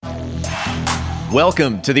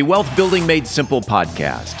Welcome to the Wealth Building Made Simple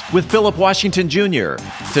podcast with Philip Washington Jr.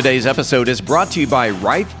 Today's episode is brought to you by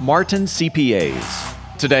Rife Martin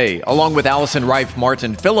CPAs. Today, along with Allison Rife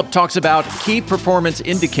Martin, Philip talks about key performance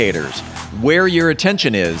indicators. Where your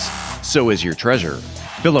attention is, so is your treasure.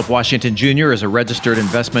 Philip Washington Jr. is a registered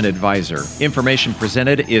investment advisor. Information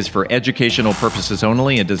presented is for educational purposes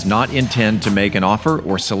only and does not intend to make an offer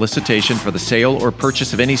or solicitation for the sale or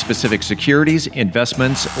purchase of any specific securities,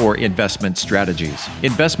 investments, or investment strategies.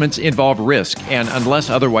 Investments involve risk and,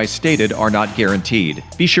 unless otherwise stated, are not guaranteed.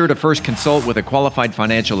 Be sure to first consult with a qualified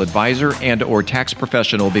financial advisor and/or tax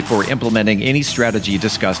professional before implementing any strategy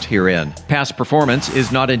discussed herein. Past performance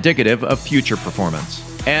is not indicative of future performance.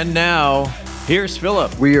 And now, here's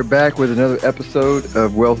Philip. We are back with another episode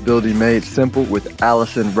of Wealth Building Made Simple with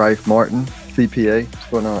Allison Rife Martin, CPA. What's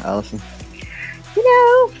going on, Allison?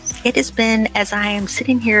 It has been, as I am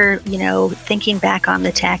sitting here, thinking back on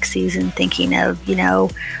the tax season, thinking of,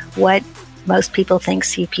 what most people think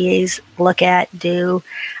CPAs look at, do.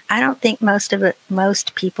 I don't think most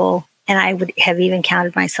people, and I would have even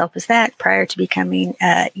counted myself as that prior to becoming,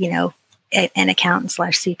 an accountant /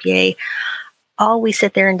 CPA. All we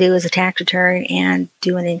sit there and do is a tax return and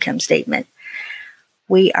do an income statement.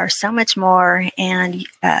 We are so much more, and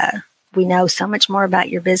we know so much more about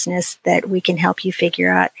your business that we can help you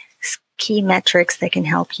figure out key metrics that can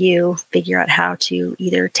help you figure out how to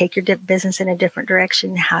either take your business in a different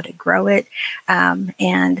direction, how to grow it,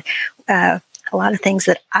 and a lot of things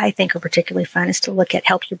that I think are particularly fun is to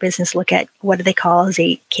help your business look at what do they call as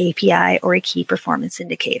a KPI or a key performance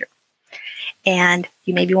indicator. And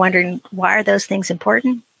you may be wondering, why are those things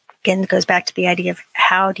important? Again, it goes back to the idea of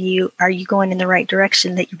are you going in the right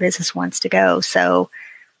direction that your business wants to go? So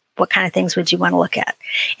what kind of things would you want to look at?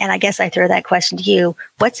 And I guess I throw that question to you.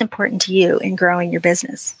 What's important to you in growing your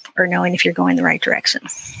business or knowing if you're going the right direction?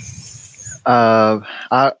 I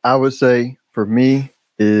would say for me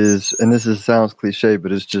is, and sounds cliche,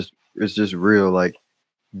 but it's just real. Like,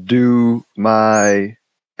 am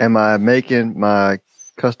I making my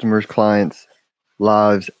customers, clients'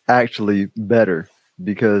 lives actually better?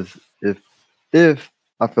 Because if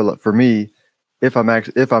I feel like, for me, if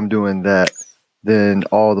I'm doing that, then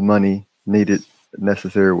all the money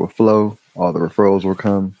necessary will flow, all the referrals will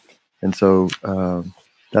come, and so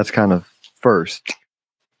that's kind of first.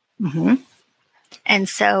 Mm-hmm. And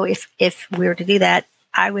so if we were to do that,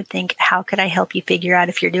 I would think, how could I help you figure out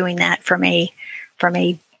if you're doing that from a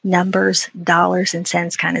numbers, dollars and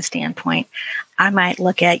cents kind of standpoint? I might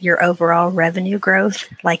look at your overall revenue growth,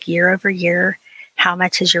 like year over year. How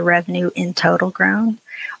much has your revenue in total grown?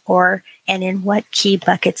 And in what key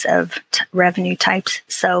buckets of revenue types?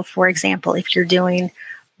 So, for example, if you're doing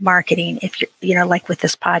marketing, if you're, like with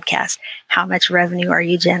this podcast, how much revenue are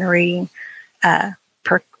you generating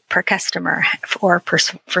per customer or for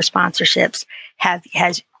sponsorships?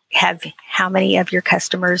 How many of your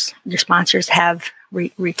customers, your sponsors have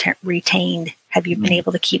retained? Have you been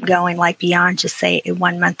able to keep going, like beyond just say a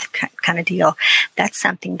 1 month kind of deal? That's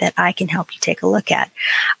something that I can help you take a look at.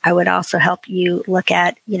 I would also help you look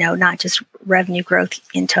at, not just revenue growth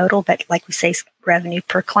in total, but like we say, revenue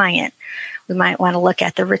per client. We might want to look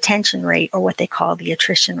at the retention rate, or what they call the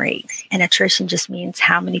attrition rate. And attrition just means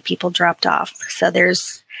how many people dropped off. So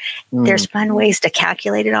there's fun ways to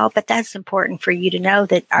calculate it all, but that's important for you to know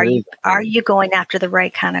that are you going after the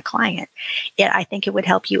right kind of client? I think it would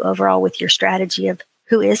help you overall with your strategy of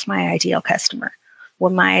who is my ideal customer.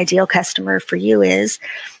 Well, my ideal customer for you is,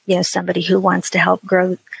 somebody who wants to help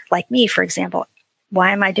grow, like me, for example.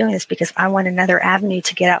 Why am I doing this? Because I want another avenue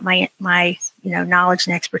to get out my knowledge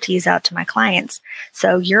and expertise out to my clients.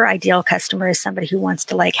 So your ideal customer is somebody who wants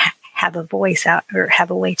to have a voice out, or have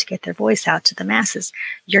a way to get their voice out to the masses.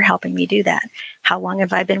 You're helping me do that. How long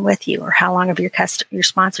have I been with you, or how long have your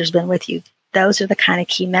sponsors been with you? Those are the kind of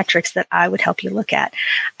key metrics that I would help you look at.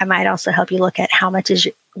 I might also help you look at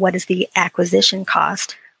what is the acquisition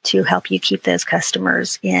cost to help you keep those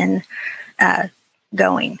customers in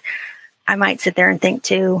going. I might sit there and think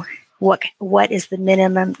too, what is the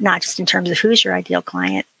minimum, not just in terms of who's your ideal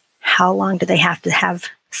client, how long do they have to have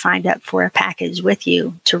signed up for a package with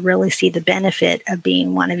you to really see the benefit of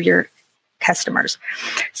being one of your customers.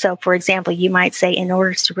 So, for example, you might say, in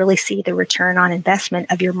order to really see the return on investment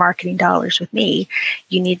of your marketing dollars with me,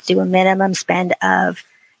 you need to do a minimum spend of,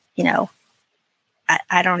 I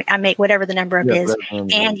make whatever the number is,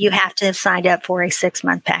 and you have to have signed up for a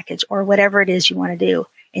 6-month package or whatever it is you want to do.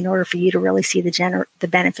 in order for you to really see the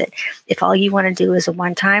benefit. If all you want to do is a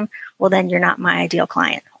one-time, well, then you're not my ideal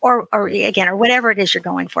client, or whatever it is you're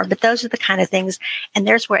going for. But those are the kind of things. And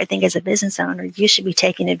there's where I think as a business owner, you should be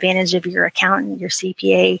taking advantage of your accountant, your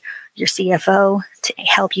CPA, your CFO to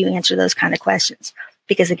help you answer those kind of questions.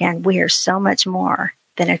 Because again, we are so much more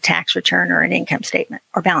than a tax return or an income statement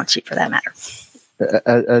or balance sheet for that matter.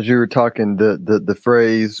 As you were talking, the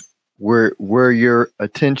phrase where your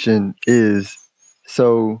attention is,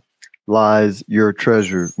 so lies your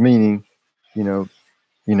treasure. Meaning, if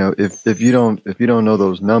you don't know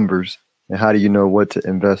those numbers, then how do you know what to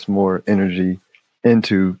invest more energy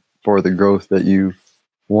into for the growth that you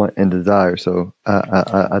want and desire? So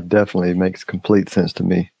I definitely, it makes complete sense to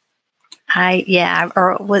me.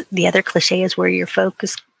 Or what the other cliche is, where your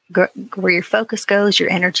focus goes, your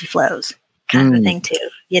energy flows, kind of thing too.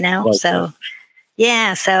 Like so. That.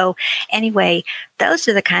 Yeah. So anyway, those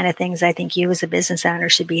are the kind of things I think you as a business owner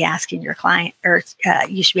should be asking your client, or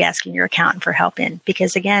you should be asking your accountant for help in.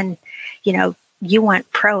 Because again, you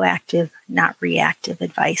want proactive, not reactive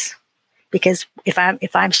advice. Because if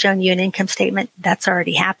I'm showing you an income statement, that's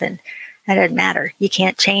already happened. That doesn't matter. You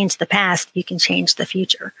can't change the past. You can change the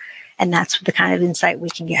future. And that's the kind of insight we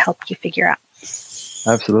can help you figure out.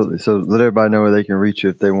 Absolutely. So let everybody know where they can reach you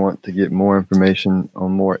if they want to get more information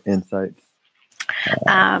on more insights.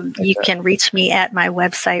 You can reach me at my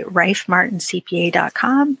website,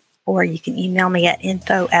 rifemartincpa.com, or you can email me at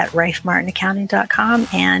info@rifemartinaccounting.com.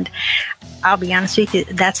 And I'll be honest with you,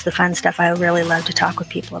 that's the fun stuff I really love to talk with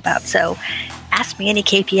people about. So ask me any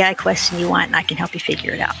KPI question you want, and I can help you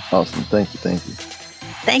figure it out. Awesome. Thank you.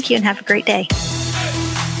 Thank you, and have a great day.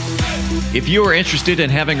 If you are interested in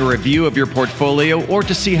having a review of your portfolio or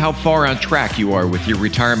to see how far on track you are with your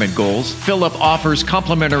retirement goals, Philip offers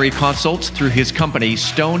complimentary consults through his company,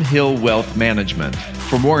 Stonehill Wealth Management.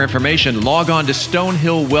 For more information, log on to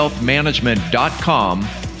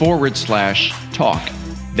stonehillwealthmanagement.com/talk.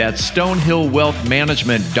 That's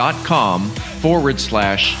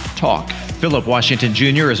stonehillwealthmanagement.com/talk. Philip Washington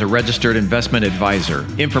Jr. is a registered investment advisor.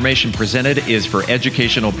 Information presented is for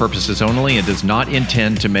educational purposes only and does not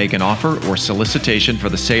intend to make an offer or solicitation for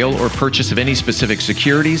the sale or purchase of any specific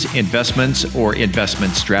securities, investments, or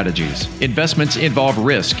investment strategies. Investments involve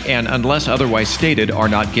risk and, unless otherwise stated, are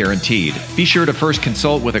not guaranteed. Be sure to first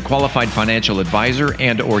consult with a qualified financial advisor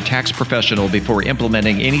and/or tax professional before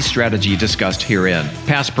implementing any strategy discussed herein.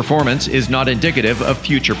 Past performance is not indicative of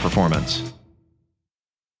future performance.